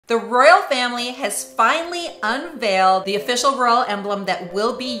The royal family has finally unveiled the official royal emblem that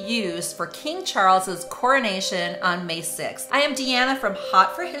will be used for King Charles's coronation on May 6th. I am Deanna from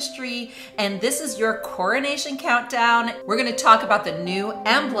Hot for History, and this is your coronation countdown. We're going to talk about the new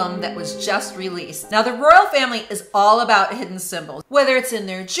emblem that was just released. Now, the royal family is all about hidden symbols, whether it's in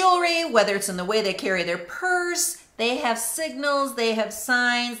their jewelry, whether it's in the way they carry their purse. They have signals, they have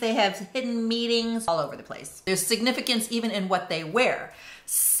signs, they have hidden meanings all over the place. There's significance even in what they wear.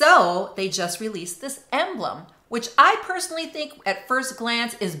 So they just released this emblem, which I personally think at first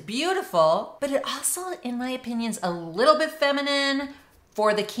glance is beautiful, but it also, in my opinion, is a little bit feminine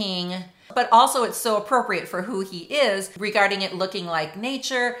for the king. But also it's so appropriate for who he is regarding it looking like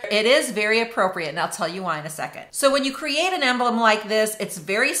nature. It is very appropriate, and I'll tell you why in a second. So when you create an emblem like this, it's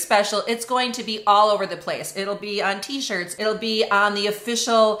very special. It's going to be all over the place. It'll be on t-shirts. It'll be on the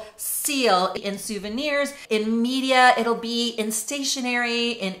official seal, in souvenirs, in media. It'll be in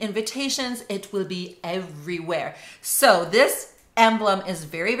stationery, in invitations. It will be everywhere. So this emblem is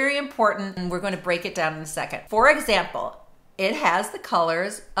very, very important, and we're going to break it down in a second. For example, it has the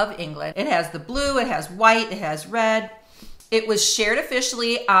colors of England. It has the blue, it has white, it has red. It was shared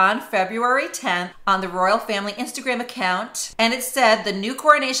officially on February 10th on the royal family Instagram account, and it said the new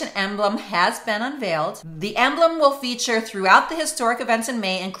coronation emblem has been unveiled. The emblem will feature throughout the historic events in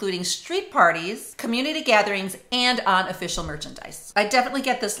May, including street parties, community gatherings, and on official merchandise. I definitely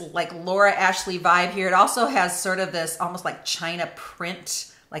get this like Laura Ashley vibe here. It also has sort of this almost like China print,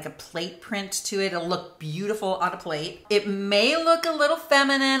 like a plate print to it. It'll look beautiful on a plate. It may look a little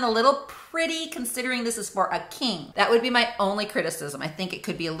feminine, a little pretty, considering this is for a king. That would be my only criticism. I think it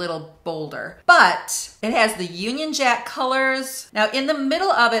could be a little bolder. But it has the Union Jack colors. Now in the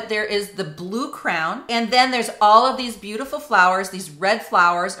middle of it, there is the blue crown. And then there's all of these beautiful flowers, these red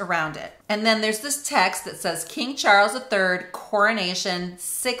flowers around it. And then there's this text that says King Charles III, coronation,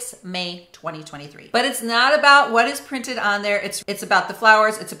 6 May 2023. But it's not about what is printed on there. It's about the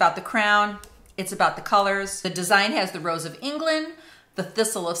flowers, it's about the crown, it's about the colors. The design has the Rose of England, the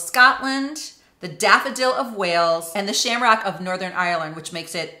Thistle of Scotland, the Daffodil of Wales, and the Shamrock of Northern Ireland, which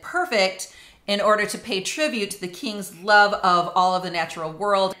makes it perfect in order to pay tribute to the king's love of all of the natural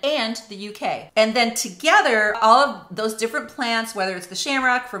world and the UK. And then together, all of those different plants, whether it's the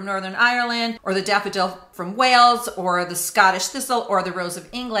shamrock from Northern Ireland or the daffodil from Wales or the Scottish thistle or the Rose of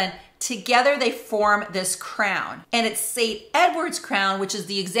England, together they form this crown. And it's St. Edward's crown, which is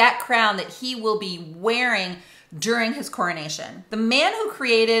the exact crown that he will be wearing during his coronation. The man who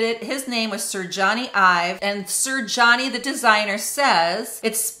created it, his name was Sir Johnny Ive, and Sir Johnny, the designer, says,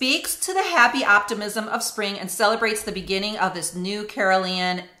 it speaks to the happy optimism of spring and celebrates the beginning of this new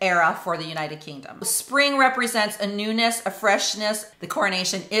Carolean era for the United Kingdom. Spring represents a newness, a freshness. The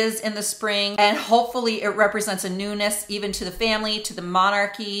coronation is in the spring, and hopefully it represents a newness even to the family, to the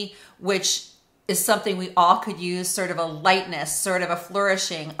monarchy, which is something we all could use, sort of a lightness, sort of a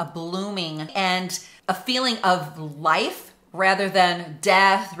flourishing, a blooming, and a feeling of life rather than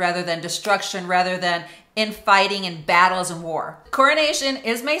death, rather than destruction, rather than infighting and battles and war. Coronation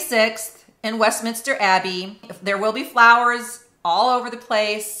is May 6th in Westminster Abbey. There will be flowers all over the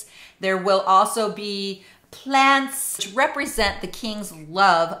place. There will also be plants which represent the king's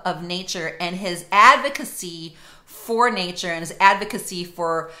love of nature and his advocacy for nature and his advocacy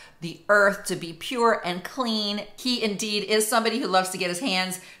for the earth to be pure and clean. He indeed is somebody who loves to get his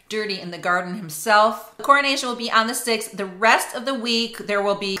hands dirty in the garden himself. The coronation will be on the 6th. The rest of the week, there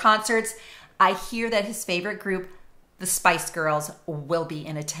will be concerts. I hear that his favorite group, the Spice Girls, will be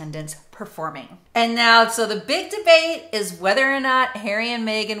in attendance performing. And now, so the big debate is whether or not Harry and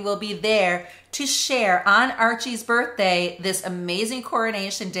Meghan will be there to share on Archie's birthday this amazing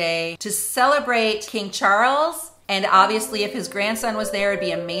coronation day to celebrate King Charles. And obviously, if his grandson was there, it'd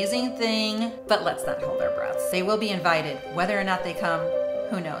be an amazing thing. But let's not hold our breaths. They will be invited. Whether or not they come,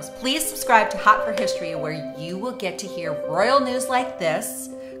 who knows? Please subscribe to Hot for History, where you will get to hear royal news like this,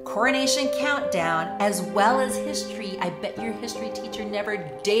 coronation countdown, as well as history I bet your history teacher never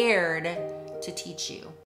dared to teach you.